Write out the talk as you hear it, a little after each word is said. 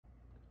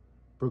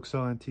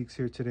Brooksaw Antiques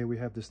here. Today we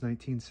have this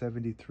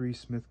 1973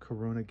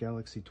 Smith-Corona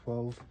Galaxie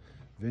 12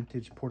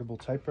 vintage portable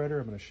typewriter.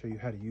 I'm going to show you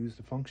how to use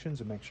the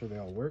functions and make sure they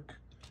all work.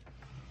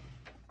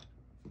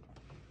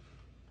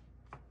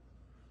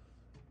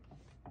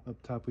 Up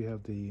top we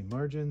have the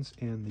margins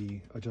and the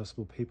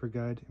adjustable paper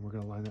guide, and we're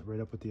going to line that right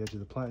up with the edge of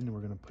the platen, and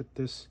we're going to put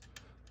this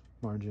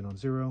margin on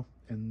 0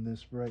 and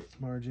this right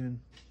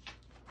margin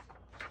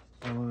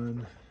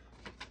on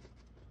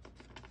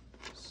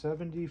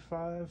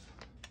 75,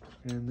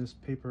 and this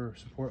paper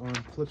support arm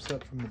flips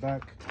up from the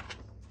back.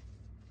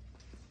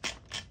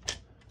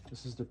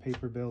 This is the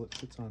paper bill that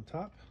sits on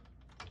top,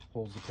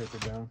 holds the paper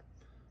down.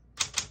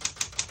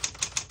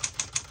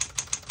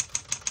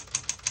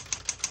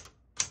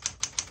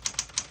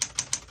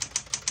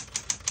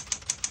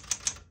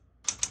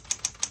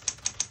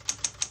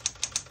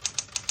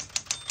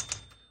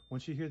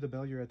 Once you hear the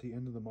bell, you're at the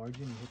end of the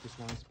margin. You hit this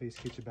line space,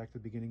 gets you back to the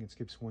beginning, and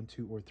skips 1,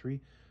 2, or 3.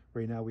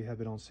 Right now we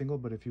have it on single,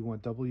 but if you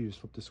want double, you just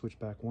flip the switch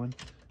back 1,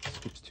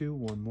 skips 2,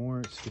 1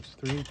 more, it skips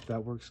 3.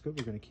 That works good.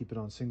 We're going to keep it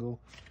on single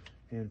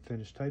and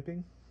finish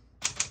typing.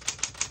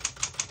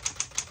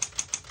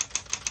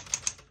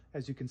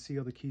 As you can see,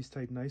 all the keys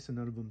type nice and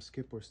none of them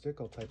skip or stick.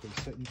 I'll type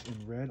a sentence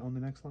in red on the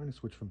next line and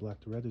switch from black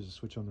to red. There's a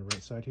switch on the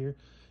right side here.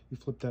 You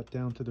flip that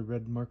down to the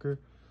red marker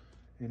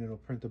and it'll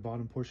print the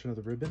bottom portion of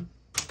the ribbon.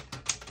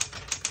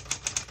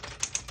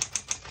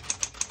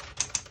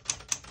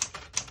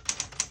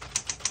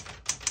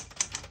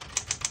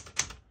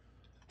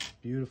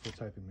 Beautiful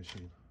typing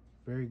machine.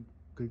 Very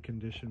good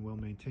condition, well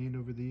maintained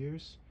over the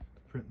years.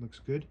 Print looks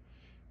good.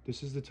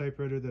 This is the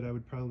typewriter that I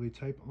would probably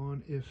type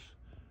on if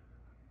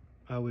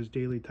I was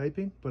daily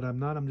typing, but I'm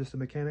not. I'm just a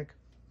mechanic.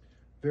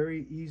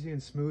 Very easy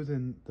and smooth,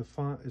 and the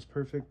font is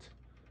perfect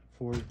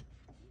for,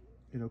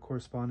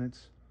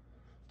 correspondence.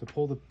 To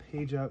pull the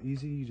page out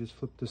easy, you just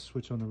flip this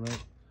switch on the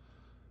right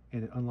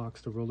and it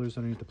unlocks the rollers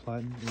underneath the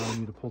platen, allowing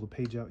you to pull the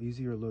page out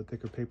easy or load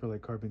thicker paper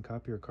like carbon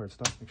copy or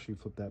cardstock. Make sure you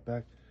flip that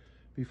back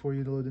before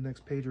you load the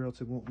next page, or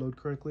else it won't load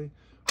correctly.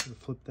 I'm gonna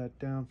flip that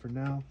down for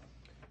now.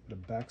 The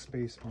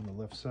backspace on the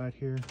left side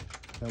here,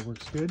 that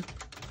works good.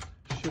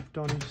 Shift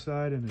on each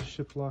side and a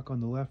shift lock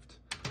on the left.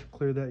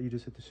 Clear that, you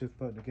just hit the shift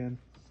button again.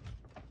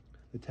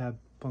 The tab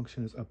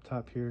function is up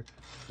top here.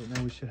 Right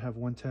now we should have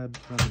one tab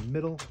around the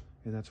middle,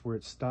 and that's where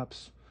it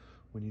stops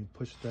when you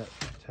push that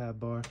tab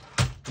bar.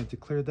 And to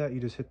clear that, you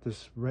just hit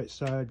this right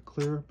side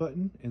clear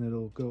button and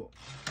it'll go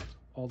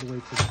all the way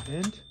to the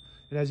end.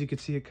 And as you can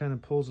see, it kind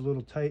of pulls a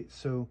little tight,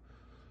 so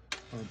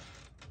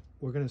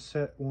we're going to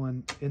set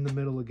one in the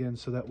middle again,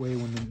 so that way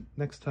when the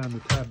next time the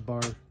tab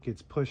bar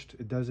gets pushed,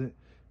 it doesn't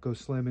go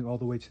slamming all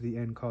the way to the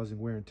end, causing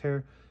wear and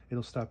tear.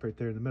 It'll stop right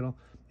there in the middle,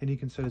 and you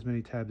can set as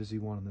many tabs as you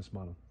want on this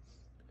model.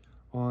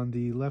 On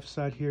the left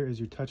side here is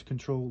your touch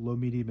control, low,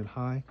 medium, and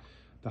high.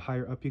 The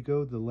higher up you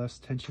go, the less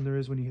tension there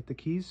is when you hit the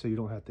keys, so you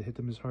don't have to hit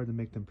them as hard to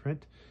make them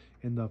print.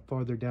 And the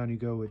farther down you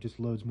go, it just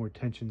loads more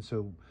tension,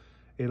 so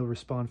it'll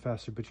respond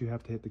faster, but you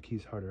have to hit the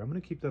keys harder. I'm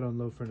going to keep that on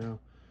low for now.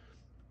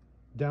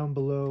 Down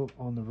below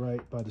on the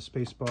right by the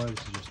space bar,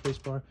 this is your space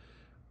bar,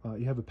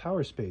 you have a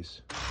power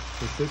space.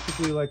 So it's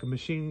basically like a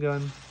machine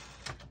gun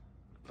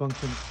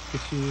function.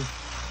 Gets you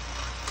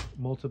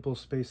multiple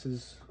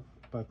spaces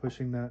by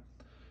pushing that.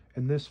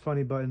 And this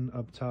funny button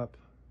up top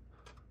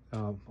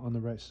on the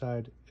right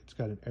side, it's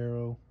got an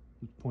arrow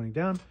pointing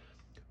down.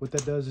 What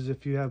that does is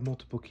if you have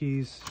multiple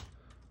keys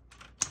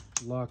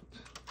locked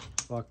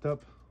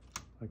up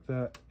like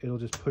that, it'll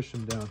just push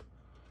them down.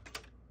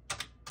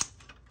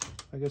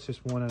 I guess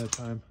just one at a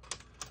time.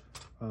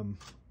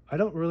 I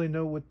don't really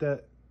know what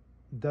that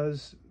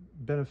does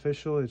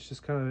beneficial. It's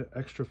just kind of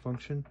extra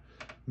function.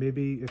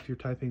 Maybe if you're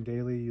typing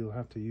daily, you'll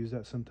have to use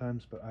that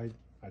sometimes, but I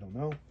don't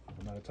know.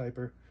 I'm not a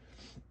typer.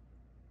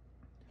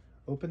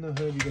 Open the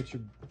hood, you get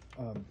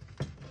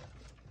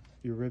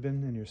your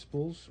ribbon and your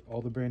spools.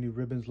 All the brand new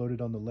ribbons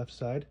loaded on the left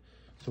side,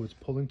 so it's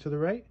pulling to the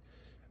right.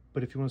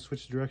 But if you want to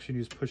switch direction,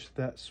 you just push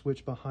that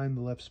switch behind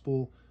the left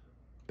spool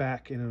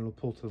back and it'll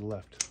pull to the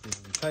left. When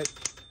you type,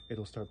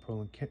 it'll start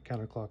pulling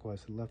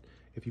counterclockwise to the left.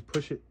 If you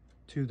push it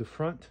to the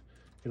front,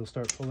 it'll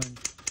start pulling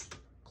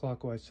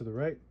clockwise to the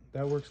right.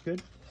 That works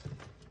good.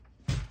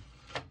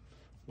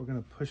 We're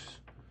going to push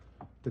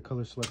the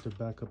color selector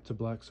back up to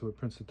black so it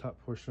prints the top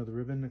portion of the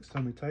ribbon next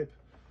time we type.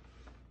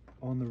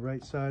 On the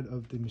right side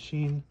of the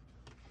machine,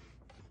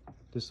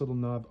 this little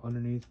knob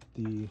underneath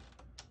the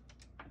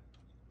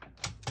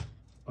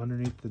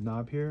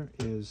knob here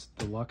is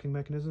the locking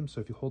mechanism.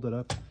 So if you hold it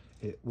up,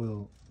 it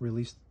will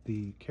release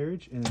the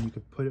carriage, and then you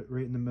can put it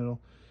right in the middle,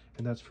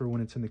 and that's for when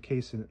it's in the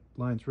case, and it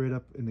lines right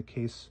up in the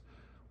case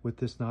with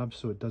this knob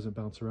so it doesn't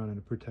bounce around and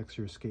it protects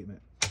your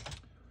escapement.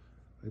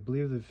 I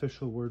believe the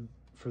official word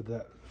for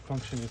that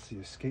function is the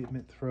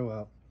escapement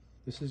throwout.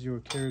 This is your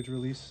carriage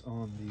release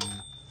on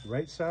the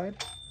right side,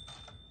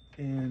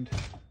 and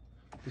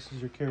this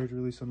is your carriage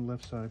release on the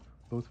left side.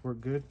 Both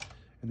work good.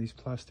 And these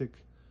plastic,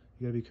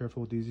 you gotta be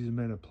careful with these. These are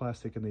made of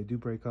plastic and they do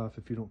break off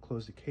if you don't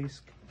close the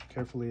case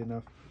carefully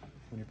enough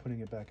when you're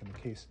putting it back in the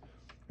case.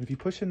 And if you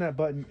push in that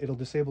button, it'll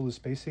disable the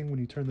spacing when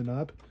you turn the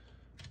knob.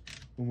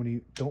 when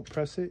you don't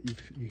press it,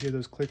 you hear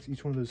those clicks.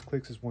 Each one of those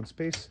clicks is one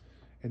space,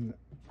 and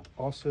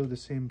also the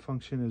same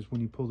function as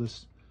when you pull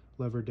this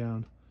lever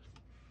down,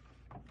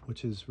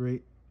 which is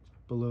right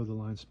below the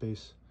line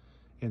space,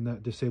 and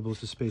that disables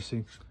the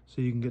spacing,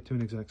 so you can get to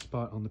an exact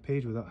spot on the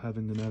page without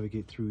having to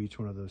navigate through each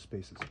one of those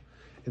spaces.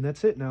 And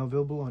that's it. Now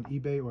available on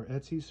eBay or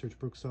Etsy. Search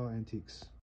Brooksaw Antiques.